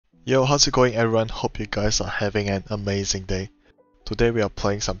Yo, how's it going everyone? Hope you guys are having an amazing day. Today we are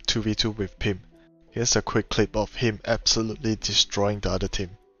playing some 2v2 with Pim. Here's a quick clip of him absolutely destroying the other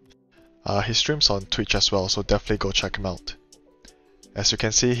team. He streams on Twitch as well, so definitely go check him out. As you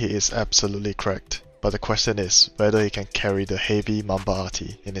can see, he is absolutely cracked, but the question is whether he can carry the heavy Mamba RT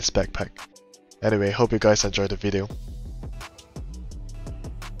in his backpack. Anyway, hope you guys enjoy the video.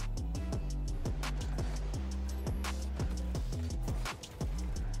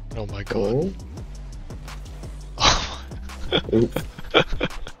 Oh my god. Oh.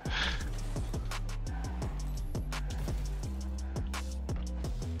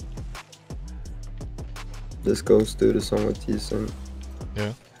 This ghost dude is somewhat decent.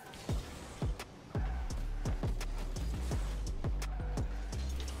 Yeah.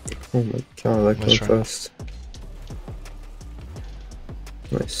 Oh my god, that Nice came try. fast.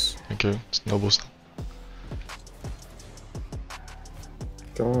 Nice. Thank you. It's no boost.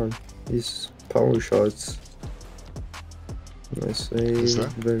 God, these power shots. Nice Is save,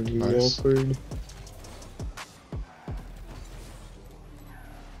 that? very Nice. awkward.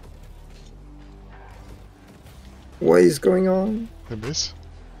 What is going on? The miss.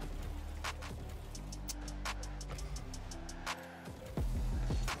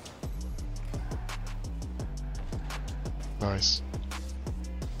 Nice.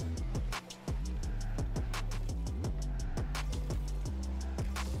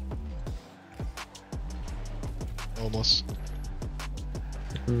 Almost.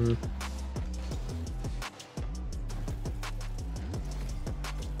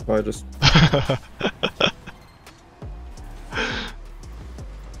 I just...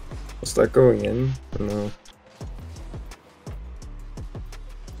 Was that going in? Or no.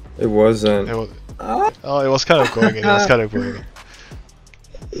 It wasn't. It was, oh, it was kind of going in. It was kind of going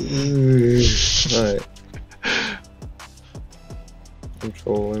in. Right.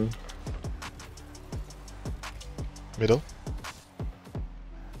 Controlling. Middle.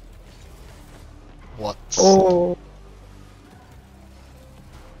 What? Oh!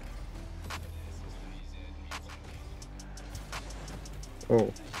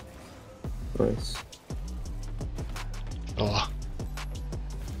 Oh. Nice. Oh.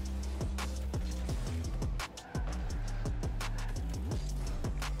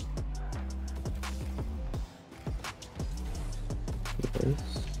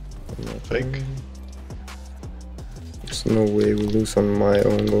 Nice. Fake. There's no way we lose on my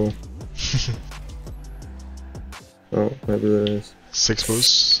own goal. Oh, maybe there is. 6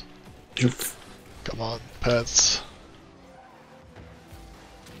 boosts. Come on, pets.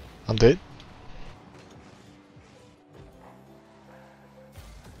 I'm dead.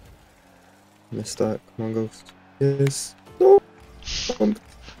 Missed that. Come on, ghost. Yes. No.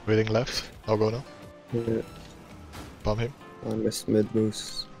 Waiting left. I'll go now. Yeah. Bomb him. I missed mid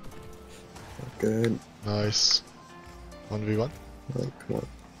boost. Good. Nice. 1v1. Oh, come on.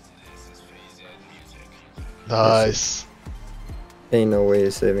 Nice. Ain't no way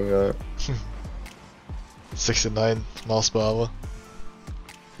of saving that. 69 miles per hour.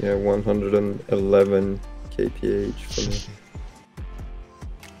 Yeah, 111 kph for me.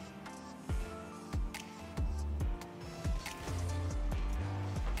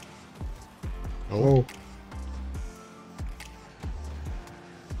 Oh.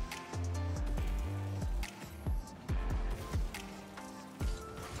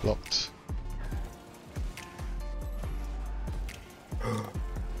 Blocked.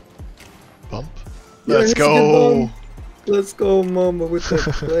 Bump. Yeah, Let's it's a good go! bump. Let's go, Mamba, with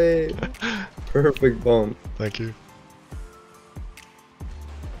that play. Perfect bump. Thank you.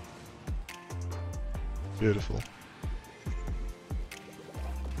 Beautiful.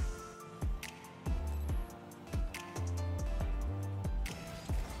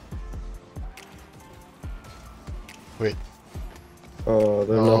 Wait. Oh,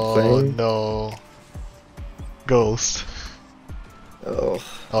 they're not playing? No. Ghost. Oh.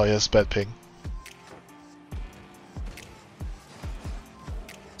 Oh yes, bad ping.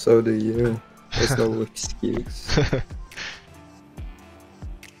 So do you. There's no excuse. There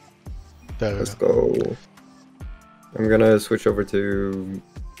we Let's go. go. I'm gonna switch over to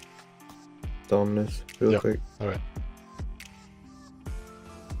Dominus real quick. Alright.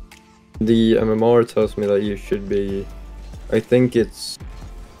 The MMR tells me that you should be... I think it's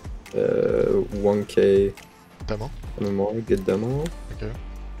 1k Demo? MMR, good demo. Okay.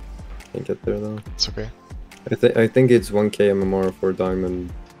 Can't get there though. It's okay. I think it's 1k MMR for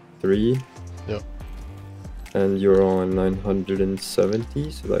Diamond 3. Yep. And you're on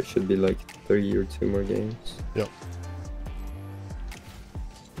 970, so that should be like 3 or 2 more games. Yep.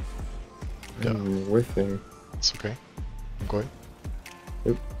 Yeah. I'm whiffing. It's okay. I'm going.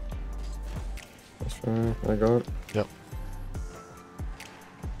 Yep. Nice try. I got. Yep.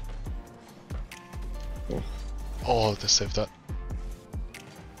 Oh. Oh, they saved that.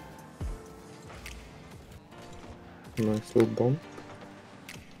 Nice little bomb.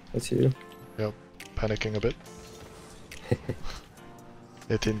 That's you. Yep. Panicking a bit.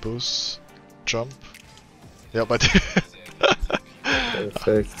 18 boost. Jump. Yep, I did.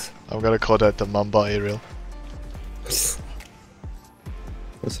 Perfect. I'm gonna call that the Mamba aerial. That's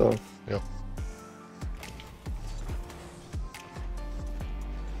off. Yep.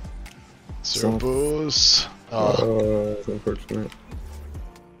 Zero boost. Oh, that's unfortunate.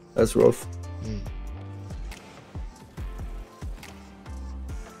 That's rough. Mm.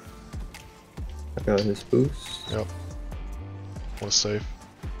 I got his boost. Yep. Was safe.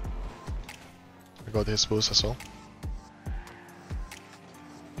 I got his boost as well.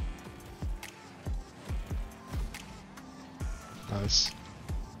 Nice.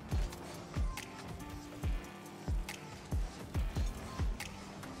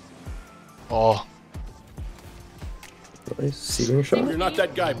 Oh. Nice. Sealing shot. You're not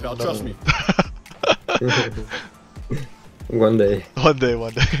that guy, pal. Trust me. One day. One day,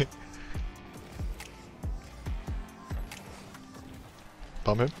 one day.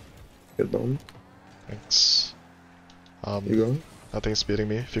 Bomb him. Good bomb. Thanks. You go. I think it's beating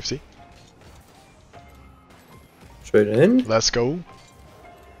me. 50. Straight in. Let's go.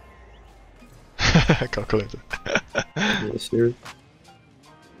 Calculator. Yes, sir.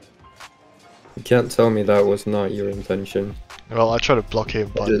 You can't tell me that was not your intention. Well, I tried to block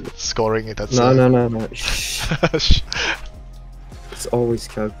him, but scoring it, that's No. Shh. It's always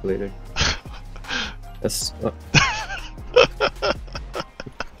calculated. That's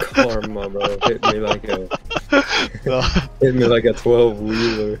karma, bro. Hit me like a No. hit me like a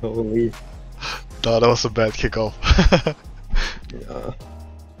 12-wheeler. Holy. No, that was a bad kickoff. Yeah.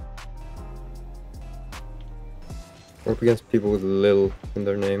 Up against people with Lil in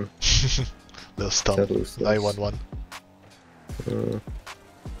their name. Little stump. Can't lose those. 911.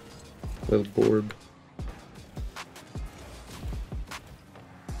 Little Borb.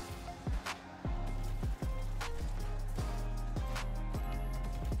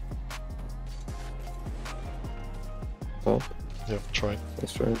 Pop. Yep, try.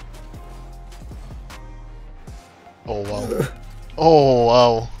 Let's try. Oh wow. Oh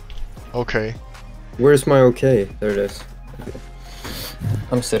wow. Okay. Where's my okay? There it is. Okay.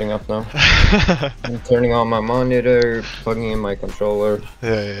 I'm sitting up now. I'm turning on my monitor, plugging in my controller,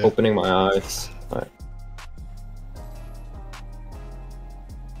 Yeah. opening my eyes. Alright.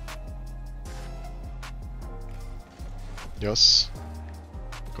 Yes.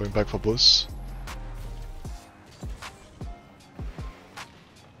 Going back for boost.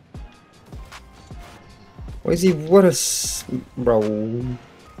 Why is he? What a bro.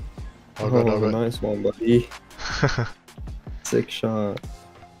 Oh god, oh god. Nice one, buddy. Sick shot.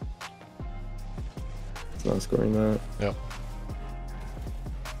 It's not scoring that. Yep.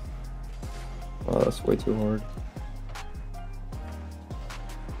 Oh, that's way too hard.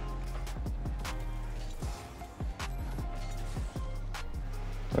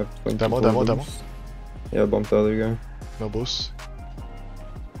 I have 24 Demo. boost. Yeah, bump the other guy. No boost.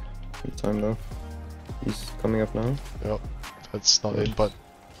 Good time though. He's coming up now. Yep. That's not in, but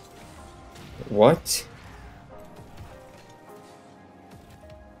What?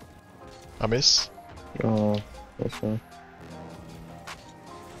 I miss. Oh, that's fine.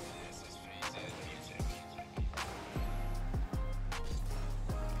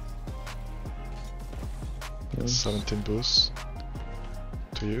 Nice. 17 boost.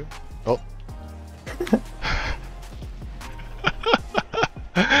 To you. Oh.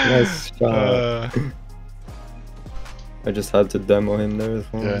 Nice shot. Uh, I just had to demo him there as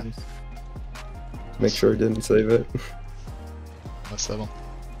well. Yeah. Make sure I didn't save it. That's that one.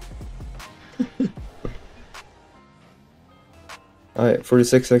 Alright,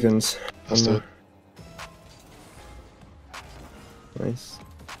 46 seconds. Let's do it. Nice.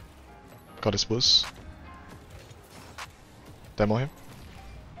 Got his boost. Demo him.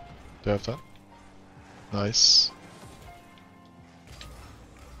 Do you have that? Nice.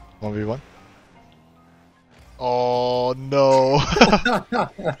 1v1. Oh no!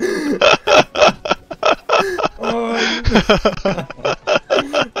 Oh,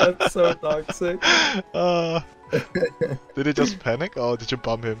 that's so toxic. Did he just panic or did you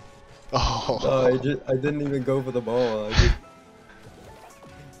bump him? Oh, No, I didn't even go for the ball. I just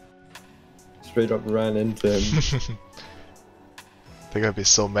straight up ran into him. they're gonna be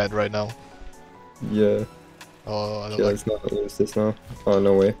so mad right now. Yeah. Oh, I don't Yeah, like. let's not lose this now. Oh,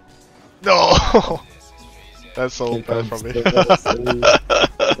 no way. No! That's so Here bad comes from me.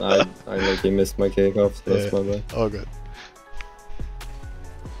 the I like think he missed my kickoff, so that's my bad. Oh good.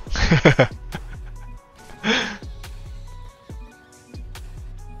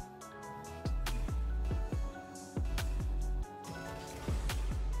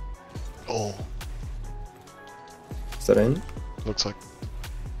 Oh. Is that in? Looks like.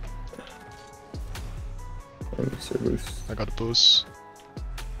 Let me see a boost. I got a boost.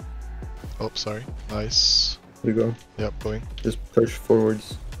 Oh, sorry. Nice. Here we go. Yep, going. Just push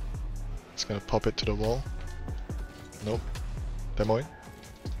forwards. It's gonna pop it to the wall. Nope. Demoing.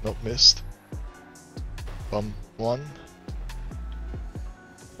 Nope, missed. Bump one.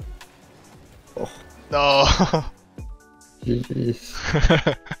 Oh. No! Jeez.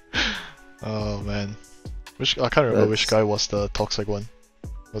 Oh man. I can't remember which guy was the toxic one.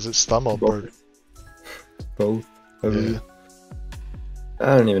 Was it Stum or Bird? Both. Yeah.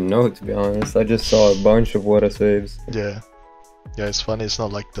 I don't even know, to be honest. I just saw a bunch of what saves. Yeah. Yeah, it's funny. It's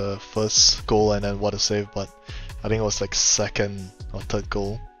not like the first goal and then what a save, but I think it was like second or third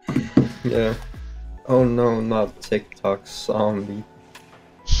goal. Yeah. Oh no, not TikTok zombie.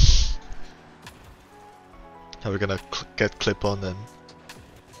 Are we gonna get clip on and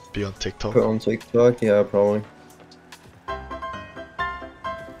be on TikTok? Put on TikTok? Yeah, probably.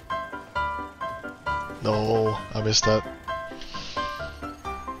 No, I missed that.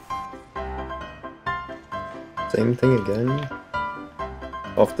 Same thing again.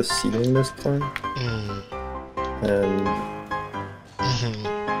 Off the ceiling this time. And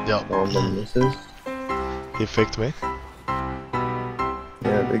yeah. Mamba misses. He faked me.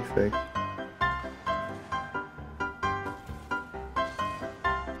 Yeah, big fake.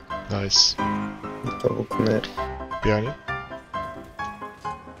 Nice. Double commit. Behind you.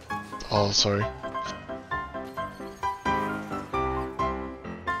 Oh, sorry.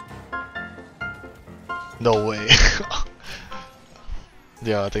 No way.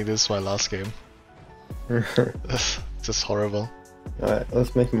 Yeah, I think this is my last game. Just horrible. Alright,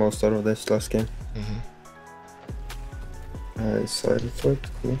 let's make the most out of this last game. Side effect,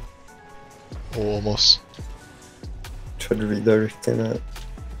 cool. Oh, almost. Try to redirect in that.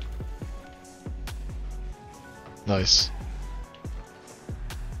 Nice.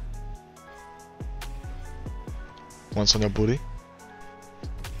 Once on your booty.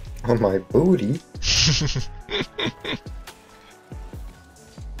 On my booty?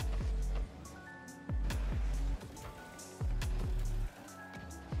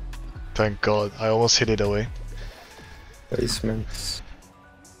 Thank God, I almost hit it away. Basements.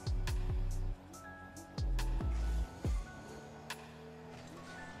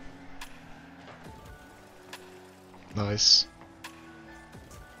 Nice.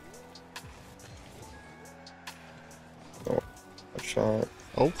 Oh, a shot.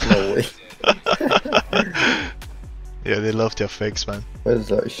 Oh. No way. Yeah, they love their fakes, man. What is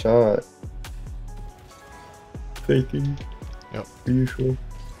that shot? Faking. Yep. Usual.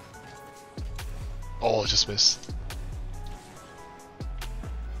 Oh, just missed.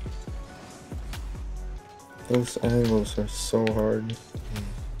 Those angles are so hard.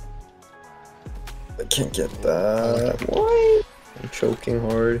 I can't get that. What? I'm choking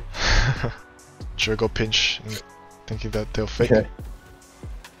hard. Should I go pinch thinking that they'll fake? Okay.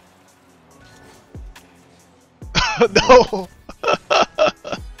 No!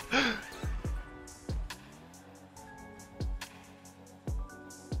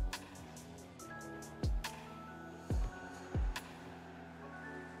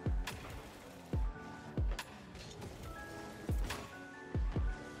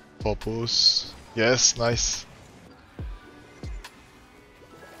 Popos. Yes, nice.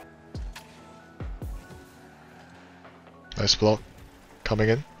 Nice block. Coming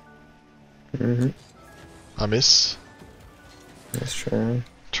in. I miss. Let's try.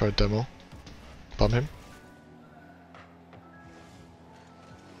 Try demo. Bump him.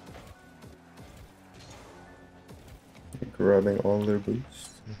 Grabbing all their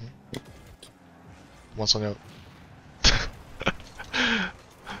boosts. Once on your.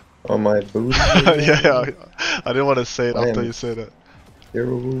 On my boost? Yeah, I didn't want to say it after you said it.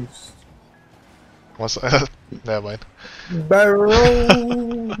 Zero boost. Once. Never mind.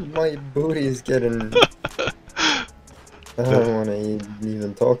 Barrel! My booty is getting. I don't want to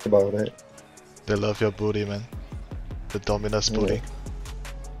even talk about it. They love your booty, man. The Dominus booty.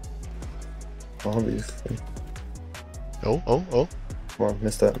 Obviously. Oh, oh, oh. Come on,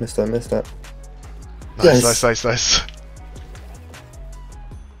 missed that, missed that, missed that. Nice, yes. Nice, nice, nice.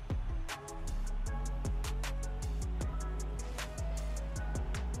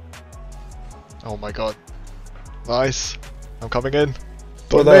 Oh my god. Nice. I'm coming in.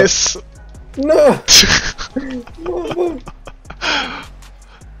 Don't miss. No!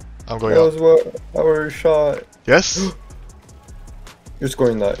 I I'm going That up. was what our shot. Yes? You're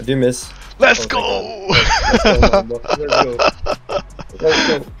scoring that. Did you miss? Let's Oh, go! let's go, Mamba. Let's go. Let's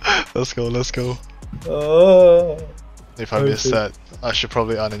go. Let's go, let's go. If I miss Okay. that, I should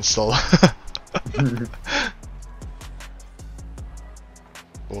probably uninstall.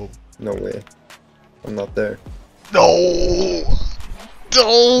 Whoa. No way. I'm not there. No!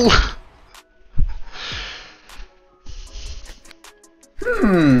 No!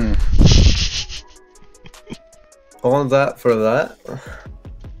 All that for that?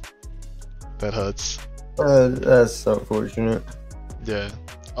 That hurts. That's unfortunate. Yeah.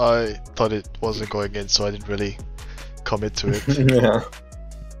 I thought it wasn't going in, so I didn't really commit to it. Yeah.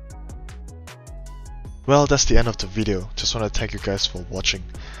 Well, that's the end of the video. Just want to thank you guys for watching.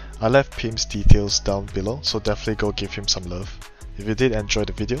 I left Pim's details down below, so definitely go give him some love. If you did enjoy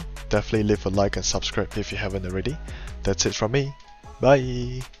the video, definitely leave a like and subscribe if you haven't already. That's it from me.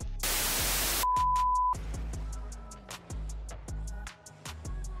 Bye!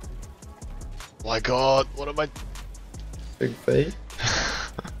 My god, what am I... Big fate.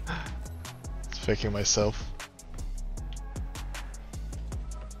 It's faking myself.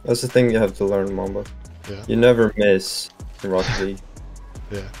 That's the thing you have to learn, Mamba. Yeah. You never miss in Rocket League.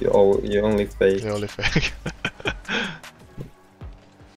 Yeah. You only fake. The only fake.